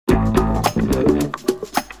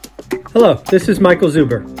Hello, this is Michael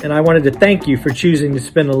Zuber, and I wanted to thank you for choosing to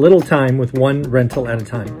spend a little time with one rental at a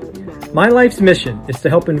time. My life's mission is to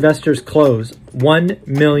help investors close 1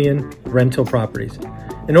 million rental properties.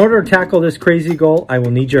 In order to tackle this crazy goal, I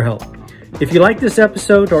will need your help. If you like this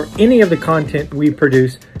episode or any of the content we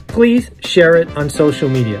produce, please share it on social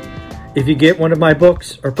media. If you get one of my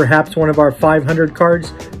books or perhaps one of our 500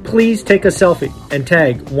 cards, please take a selfie and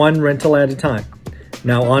tag one rental at a time.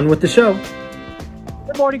 Now on with the show.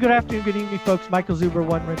 Good morning, good afternoon, good evening, folks. Michael Zuber,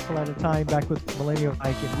 one rental at a time, back with Millennial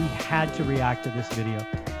Mike, and we had to react to this video.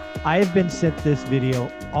 I have been sent this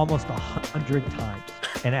video almost 100 times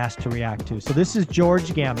and asked to react to. So this is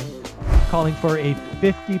George Gammon calling for a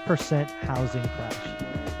 50% housing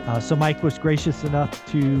crash. So Mike was gracious enough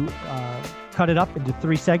to cut it up into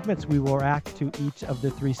 3 segments. We will react to each of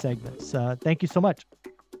the 3 segments. Thank you so much.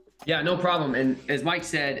 Yeah, no problem. And as Mike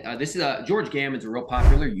said, this is George Gammon's a real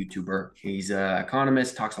popular YouTuber. He's an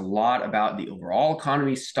economist, talks a lot about the overall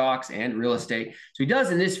economy, stocks, and real estate. So he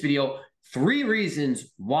does in this video 3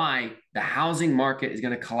 reasons why the housing market is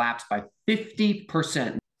going to collapse by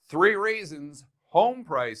 50%. 3 reasons home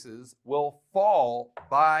prices will fall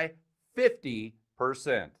by 50%.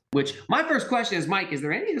 Which my first question is, Mike, is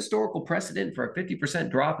there any historical precedent for a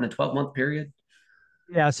 50% drop in a 12-month period?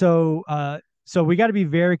 Yeah, so we got to be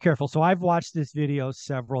very careful. So I've watched this video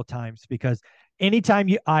several times because anytime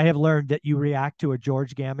I have learned that you react to a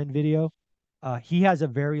George Gammon video, he has a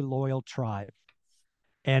very loyal tribe.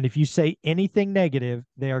 And if you say anything negative,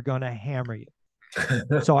 they are going to hammer you.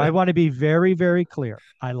 So I want to be very, very clear.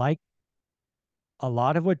 I like a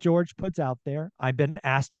lot of what George puts out there. I've been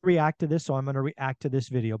asked to react to this, so I'm going to react to this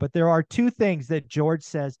video. But there are 2 things that George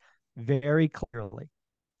says very clearly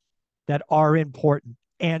that are important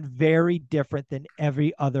and very different than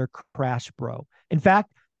every other crash bro. In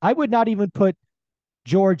fact, I would not even put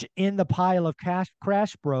George in the pile of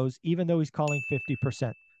crash bros, even though he's calling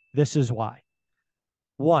 50%. This is why.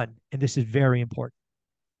 1, and this is very important,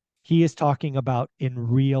 he is talking about in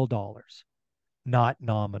real dollars, not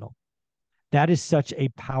nominal. That is such a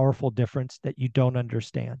powerful difference that you don't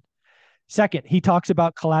understand. Second, he talks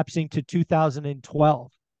about collapsing to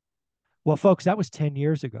 2012. Well, folks, that was 10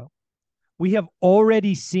 years ago. We have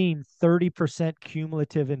already seen 30%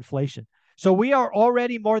 cumulative inflation. So we are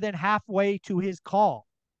already more than halfway to his call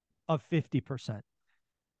of 50%.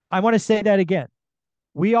 I want to say that again.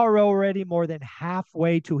 We are already more than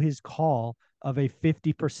halfway to his call of a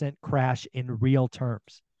 50% crash in real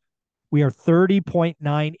terms. We are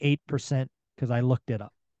 30.98% because I looked it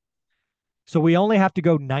up. So we only have to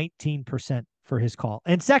go 19% for his call.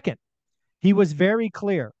 And second, he was very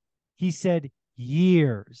clear. He said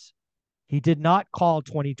years. He did not call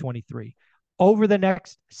 2023 over the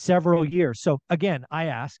next several years. So again, I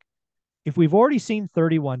ask, if we've already seen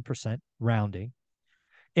 31% rounding,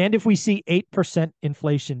 and if we see 8%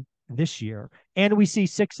 inflation this year, and we see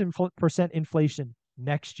 6% inflation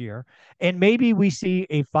next year, and maybe we see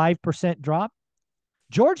a 5% drop,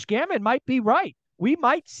 George Gammon might be right. We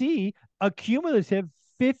might see a cumulative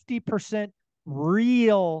 50%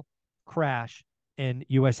 real crash in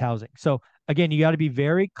U.S. housing. So again, you got to be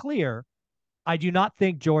very clear. I do not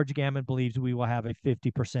think George Gammon believes we will have a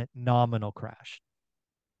 50% nominal crash.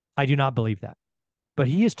 I do not believe that. But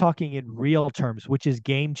he is talking in real terms, which is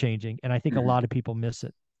game changing. And I think a lot of people miss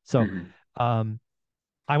it. So I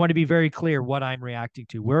want to be very clear what I'm reacting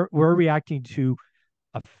to. We're reacting to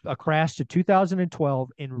a crash to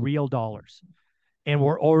 2012 in real dollars. And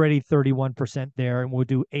we're already 31% there, and we'll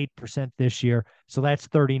do 8% this year. So that's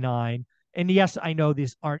 39. And yes, I know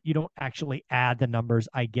you don't actually add the numbers.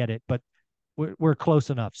 I get it, but we're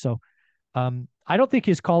close enough. So I don't think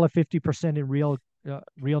his call of 50% in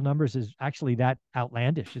real numbers is actually that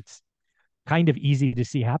outlandish. It's kind of easy to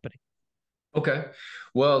see happening. Okay.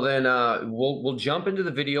 Well, then we'll jump into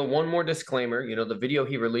the video. One more disclaimer. You know, the video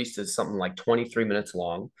he released is something like 23 minutes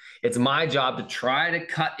long. It's my job to try to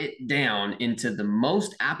cut it down into the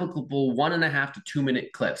most applicable 1.5 to 2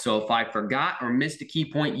 minute clip. So if I forgot or missed a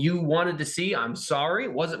key point you wanted to see, I'm sorry.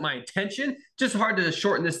 It wasn't my intention. Just hard to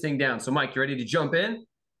shorten this thing down. So Mike, you ready to jump in?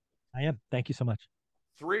 I am. Thank you so much.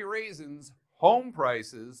 3 reasons home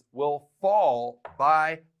prices will fall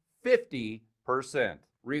by 50%.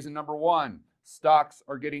 Reason number 1, stocks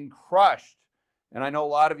are getting crushed. And I know a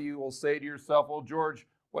lot of you will say to yourself, well, George,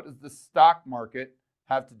 what does the stock market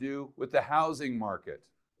have to do with the housing market?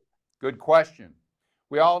 Good question.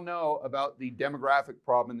 We all know about the demographic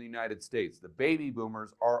problem in the United States. The baby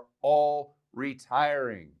boomers are all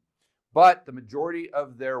retiring, but the majority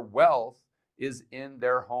of their wealth is in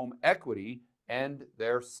their home equity and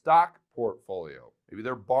their stock portfolio, maybe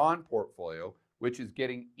their bond portfolio, which is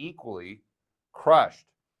getting equally crushed.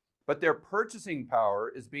 but their purchasing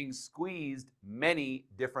power is being squeezed many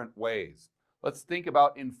different ways. Let's think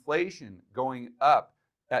about inflation going up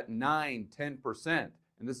at 9, 10%.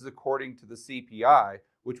 And this is according to the CPI,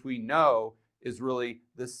 which we know is really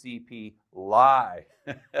the CP lie.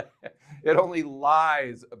 It only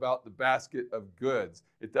lies about the basket of goods.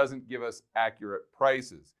 It doesn't give us accurate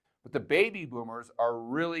prices. But the baby boomers are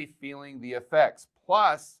really feeling the effects.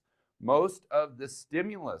 Plus, most of the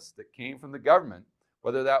stimulus that came from the government,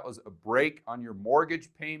 whether that was a break on your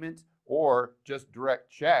mortgage payment or just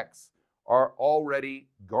direct checks, are already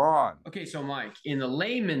gone. Okay, so Mike, in the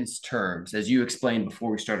layman's terms, as you explained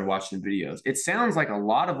before we started watching the videos, it sounds like a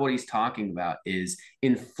lot of what he's talking about is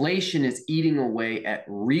inflation is eating away at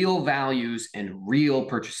real values and real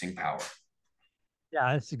purchasing power.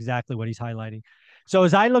 Yeah, that's exactly what he's highlighting. So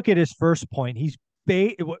as I look at his first point,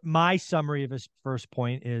 my summary of his first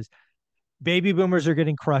point is baby boomers are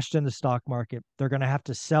getting crushed in the stock market. They're going to have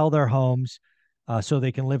to sell their homes so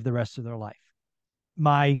they can live the rest of their life.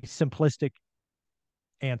 My simplistic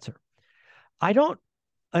answer. I don't,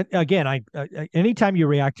 again, anytime you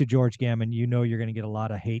react to George Gammon, you know you're going to get a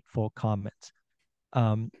lot of hateful comments.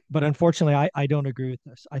 But unfortunately, I don't agree with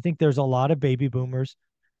this. I think there's a lot of baby boomers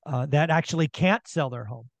that actually can't sell their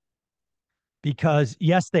home because,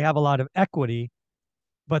 yes, they have a lot of equity,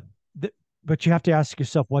 but you have to ask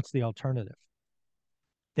yourself, what's the alternative?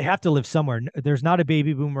 They have to live somewhere. There's not a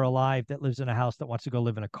baby boomer alive that lives in a house that wants to go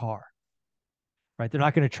live in a car, right? They're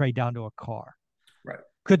not going to trade down to a car. Right.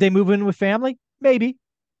 Could they move in with family? Maybe.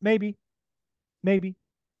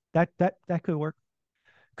 That could work.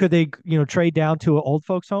 Could they, trade down to an old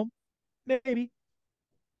folks home? Maybe.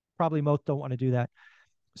 Probably most don't want to do that.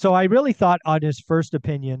 So I really thought on his first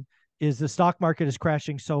opinion is the stock market is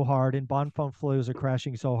crashing so hard and bond fund flows are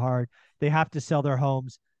crashing so hard. They have to sell their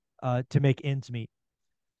homes to make ends meet.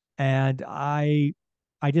 And I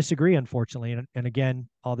disagree, unfortunately. And again,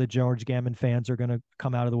 all the George Gammon fans are going to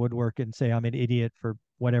come out of the woodwork and say I'm an idiot for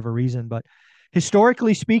whatever reason. But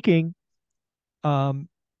historically speaking,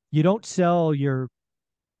 you don't sell your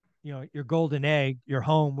golden egg, your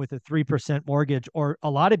home with a 3% mortgage, or a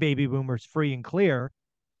lot of baby boomers free and clear,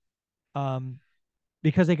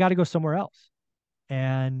 because they got to go somewhere else.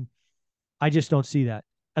 And I just don't see that.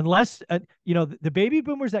 Unless, the baby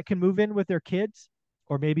boomers that can move in with their kids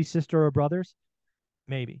or maybe sister or brothers,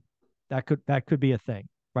 maybe that could be a thing,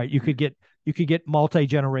 right? You could get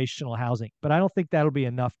multi-generational housing, but I don't think that'll be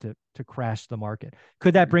enough to crash the market.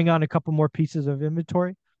 Could that bring on a couple more pieces of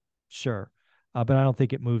inventory? Sure. But I don't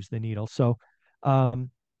think it moves the needle. So of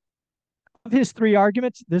his three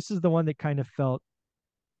arguments, this is the one that kind of felt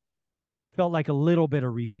like a little bit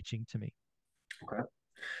of reaching to me. Okay.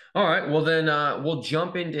 All right. Well, then we'll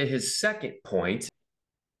jump into his second point.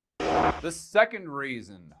 The second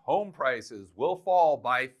reason home prices will fall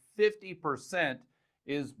by 50%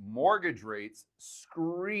 is mortgage rates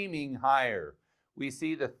screaming higher. We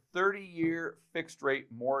see the 30-year fixed rate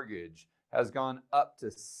mortgage has gone up to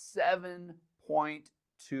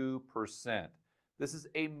 7.2%. This is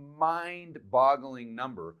a mind-boggling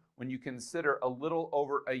number when you consider a little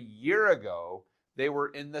over a year ago, they were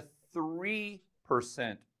in the 3%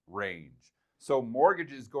 range. So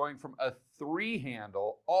mortgages going from a 3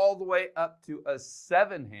 handle all the way up to a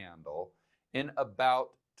 7 handle in about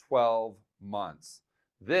 12 months.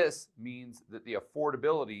 This means that the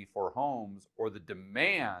affordability for homes, or the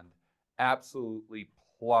demand, absolutely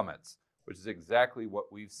plummets, which is exactly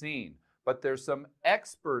what we've seen. But there's some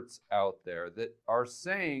experts out there that are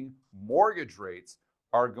saying mortgage rates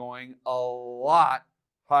are going a lot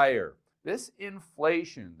higher. This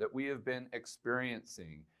inflation that we have been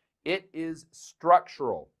experiencing, it is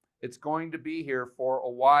structural. It's going to be here for a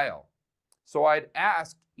while. So I'd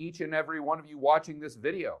ask each and every one of you watching this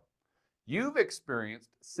video, you've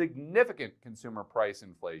experienced significant consumer price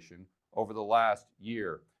inflation over the last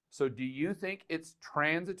year. So do you think it's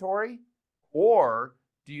transitory, or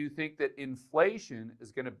do you think that inflation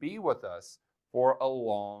is going to be with us for a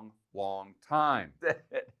long, long time?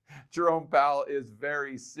 Jerome Powell is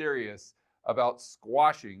very serious about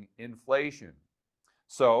squashing inflation.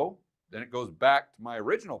 So then it goes back to my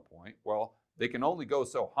original point. Well, they can only go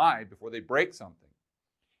so high before they break something.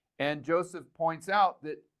 And Joseph points out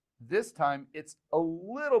that this time it's a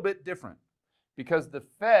little bit different because the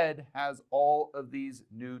Fed has all of these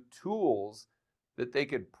new tools that they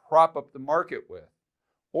could prop up the market with,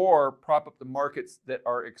 or prop up the markets that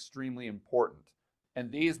are extremely important.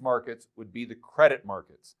 And these markets would be the credit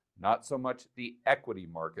markets, not so much the equity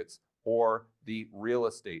markets or the real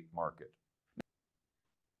estate market.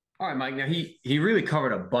 All right, Mike. Now he really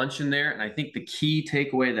covered a bunch in there, and I think the key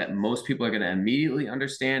takeaway that most people are going to immediately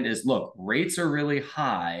understand is: look, rates are really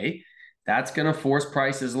high. That's going to force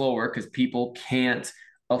prices lower because people can't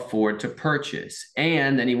afford to purchase.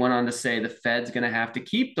 And then he went on to say the Fed's going to have to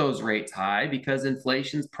keep those rates high because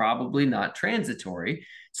inflation's probably not transitory.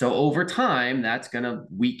 So over time, that's going to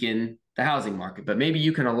weaken the housing market. But maybe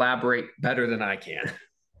you can elaborate better than I can.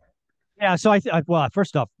 Yeah, so well,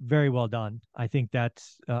 first off, very well done. I think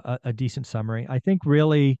that's a decent summary. I think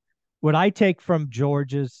really what I take from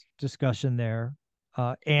George's discussion there,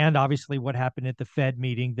 and obviously what happened at the Fed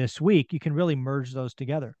meeting this week, you can really merge those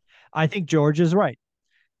together. I think George is right.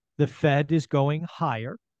 The Fed is going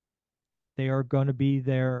higher. They are going to be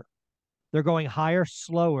there. They're going higher,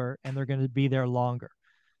 slower, and they're going to be there longer.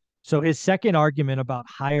 So his second argument about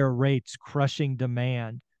higher rates crushing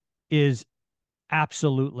demand is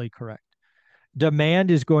absolutely correct.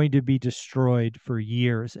 Demand is going to be destroyed for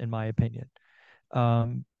years, in my opinion.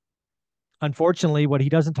 Um, Unfortunately, what he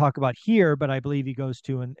doesn't talk about here, but I believe he goes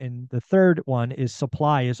to in the third one, is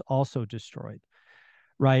supply is also destroyed,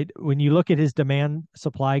 right? When you look at his demand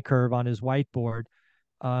supply curve on his whiteboard,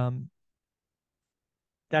 um,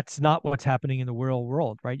 that's not what's happening in the real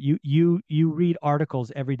world, right? You read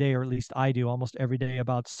articles every day, or at least I do almost every day,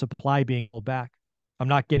 about supply being pulled back. I'm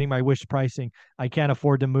not getting my wish pricing. I can't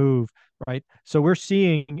afford to move, right? So we're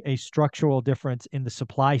seeing a structural difference in the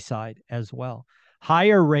supply side as well.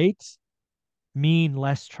 Higher rates mean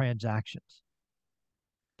less transactions.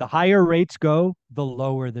 The higher rates go, the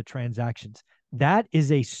lower the transactions. That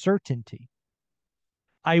is a certainty.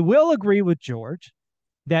 I will agree with George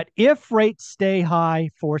that if rates stay high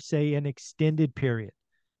for, say, an extended period,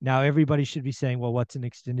 now everybody should be saying, well, what's an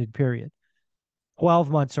extended period? 12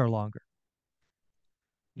 months or longer.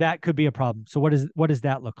 That could be a problem. So what does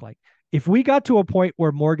that look like? If we got to a point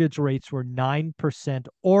where mortgage rates were 9%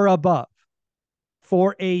 or above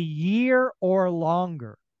for a year or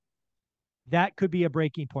longer, that could be a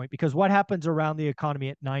breaking point, because what happens around the economy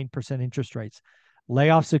at 9% interest rates?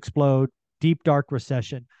 Layoffs explode, deep, dark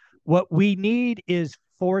recession. What we need is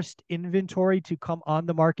forced inventory to come on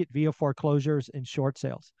the market via foreclosures and short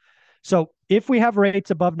sales. So if we have rates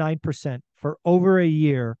above 9% for over a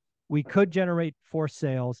year, we could generate forced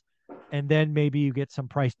sales, and then maybe you get some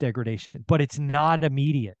price degradation, but it's not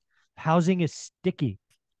immediate. Housing is sticky.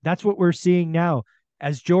 That's what we're seeing now.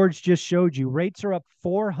 As George just showed you, rates are up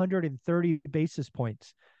 430 basis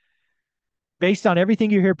points. Based on everything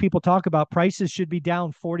you hear people talk about, prices should be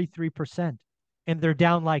down 43%, and they're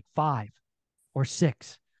down like 5 or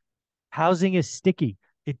 6. Housing is sticky.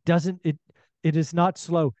 It is not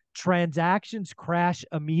slow. Transactions crash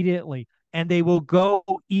immediately, and they will go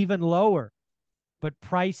even lower, but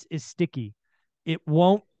price is sticky. That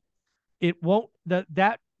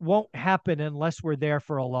won't happen unless we're there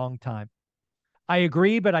for a long time. I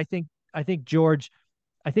agree, but I think George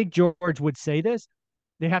would say this.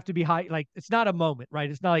 They have to be high. Like, it's not a moment, right?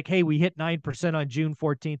 It's not like, hey, we hit 9% on June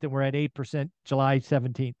 14th and we're at 8% July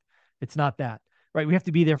 17th. It's not that, right? We have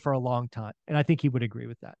to be there for a long time. And I think he would agree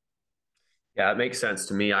with that. Yeah, it makes sense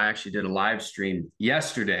to me. I actually did a live stream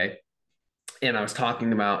yesterday, and I was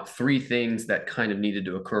talking about 3 things that kind of needed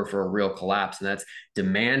to occur for a real collapse, and that's: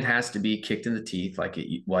 demand has to be kicked in the teeth like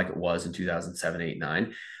it was in 2007, 8,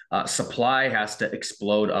 9. Supply has to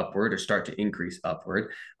explode upward or start to increase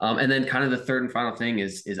upward, and then kind of the third and final thing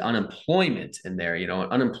is unemployment in there. You know,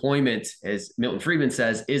 unemployment, as Milton Friedman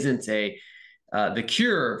says, isn't the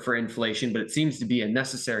cure for inflation, but it seems to be a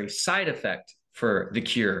necessary side effect for the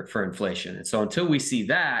cure for inflation. And so until we see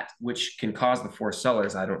that, which can cause the forced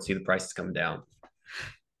sellers, I don't see the prices coming down.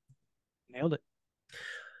 Nailed it.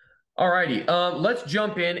 All righty. Let's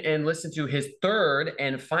jump in and listen to his third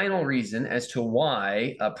and final reason as to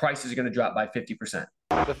why prices are going to drop by 50%.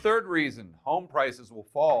 The third reason home prices will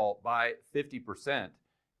fall by 50%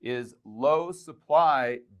 is low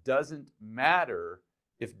supply doesn't matter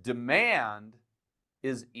if demand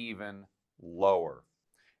is even lower.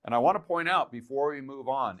 And I want to point out before we move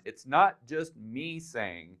on, it's not just me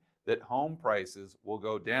saying that home prices will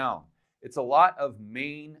go down. It's a lot of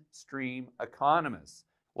mainstream economists,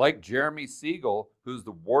 like Jeremy Siegel, who's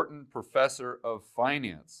the Wharton Professor of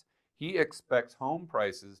Finance. He expects home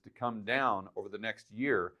prices to come down over the next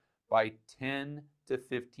year by 10 to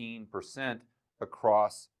 15%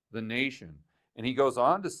 across the nation. And he goes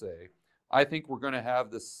on to say, I think we're going to have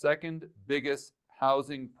the second biggest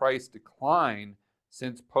housing price decline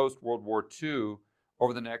since post-World War II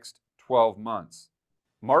over the next 12 months.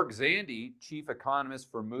 Mark Zandi, chief economist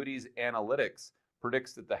for Moody's Analytics,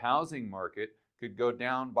 predicts that the housing market could go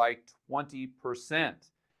down by 20%.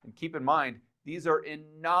 And keep in mind, these are in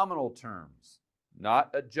nominal terms.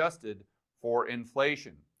 not adjusted for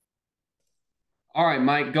inflation. All right,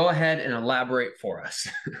 Mike, go ahead and elaborate for us.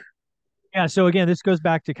 Yeah. So again, this goes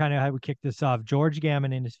back to kind of how we kicked this off. George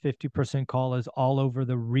Gammon in his 50% call is all over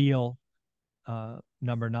the real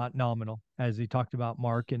number, not nominal, as he talked about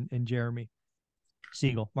Mark and Jeremy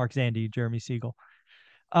Siegel, Mark Zandi, Jeremy Siegel.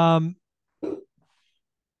 I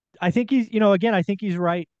think he's, again, I think he's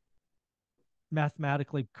right,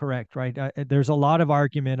 mathematically correct, right? There's a lot of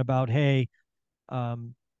argument about, hey,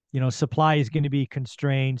 supply is going to be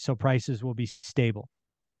constrained, so prices will be stable.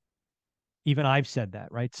 Even I've said that,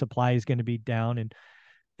 right? Supply is going to be down, and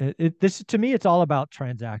this to me, it's all about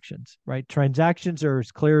transactions, right? Transactions are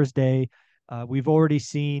as clear as day. We've already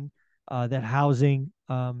seen that housing,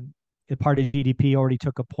 part of GDP, already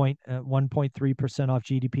took a 1.3% off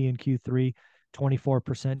GDP in Q3,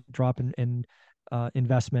 24% drop in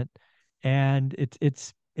investment, and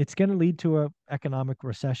it's going to lead to an economic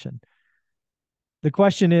recession. The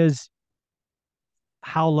question is,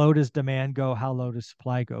 how low does demand go? How low does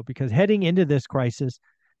supply go? Because heading into this crisis,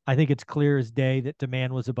 I think it's clear as day that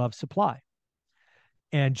demand was above supply.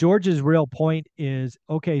 And George's real point is,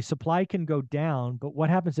 okay, supply can go down, but what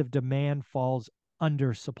happens if demand falls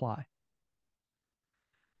under supply?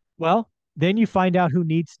 Well, then you find out who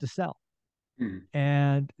needs to sell.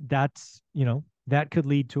 And that's, that could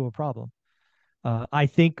lead to a problem. I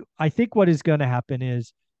think what is going to happen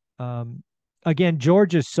is, again,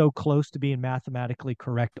 George is so close to being mathematically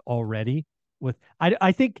correct already.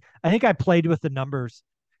 I think I played with the numbers.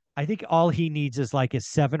 I think all he needs is like a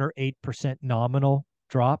 7 or 8% nominal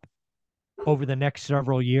drop over the next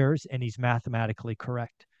several years, and he's mathematically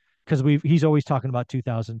correct, because he's always talking about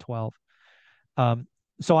 2012.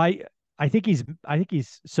 So I think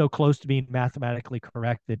he's so close to being mathematically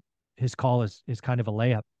correct that his call is kind of a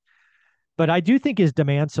layup. But I do think his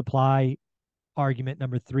demand supply argument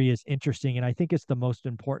number 3 is interesting, and I think it's the most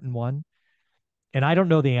important one. And I don't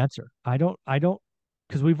know the answer. I don't,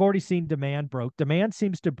 because we've already seen demand broke. Demand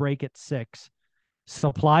seems to break at 6.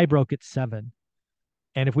 Supply broke at 7.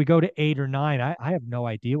 And if we go to 8 or 9, I have no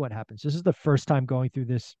idea what happens. This is the first time going through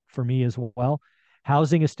this for me as well.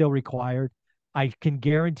 Housing is still required. I can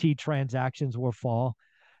guarantee transactions will fall.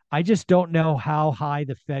 I just don't know how high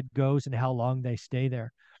the Fed goes and how long they stay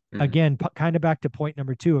there. Again, kind of back to point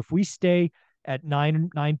number 2. If we stay at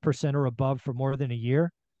 9% or above for more than a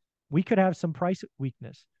year, we could have some price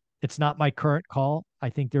weakness. It's not my current call. I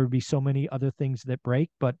think there would be so many other things that break,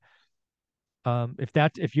 but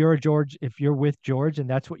if you're with George and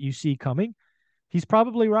that's what you see coming, he's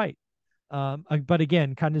probably right. But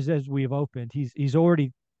again, kind of as we've opened, he's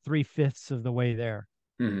already 3/5 of the way there,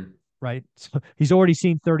 right? So he's already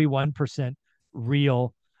seen 31%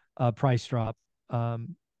 real price drop.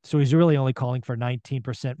 So he's really only calling for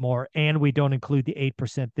 19% more, and we don't include the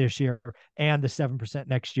 8% this year and the 7%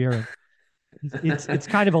 next year. It's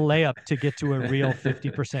kind of a layup to get to a real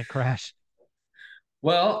 50% crash.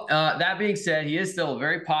 Well, that being said, he is still a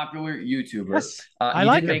very popular YouTuber. Yes, He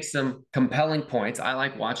did make some compelling points. I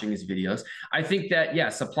like watching his videos. I think that, yeah,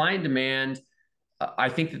 supply and demand, I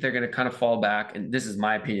think that they're going to kind of fall back, and this is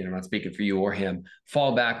my opinion, I'm not speaking for you or him,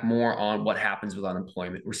 fall back more on what happens with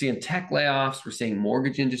unemployment. We're seeing tech layoffs, we're seeing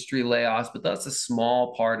mortgage industry layoffs, but that's a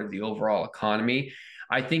small part of the overall economy.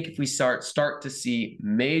 I think if we start to see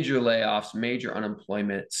major layoffs, major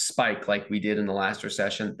unemployment spike like we did in the last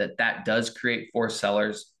recession, that does create forced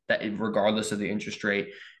sellers, that regardless of the interest rate,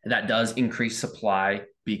 that does increase supply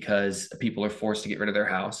because people are forced to get rid of their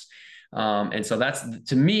house. And so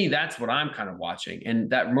to me, that's what I'm kind of watching. And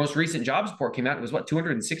that most recent jobs report came out, it was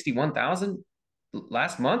 261,000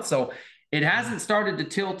 last month. So it hasn't started to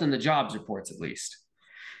tilt in the jobs reports, at least.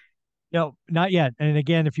 No, not yet. And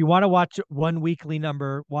again, if you want to watch one weekly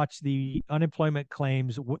number, watch the unemployment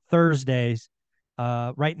claims Thursdays.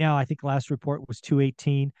 Right now, I think last report was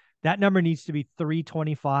 218. That number needs to be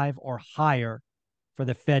 325 or higher for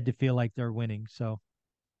the Fed to feel like they're winning. So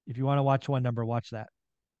if you want to watch one number, watch that.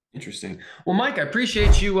 Interesting. Well, Mike, I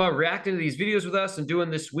appreciate you reacting to these videos with us and doing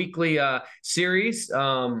this weekly series.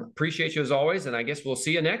 Appreciate you as always. And I guess we'll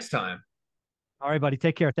see you next time. All right, buddy.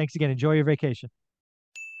 Take care. Thanks again. Enjoy your vacation.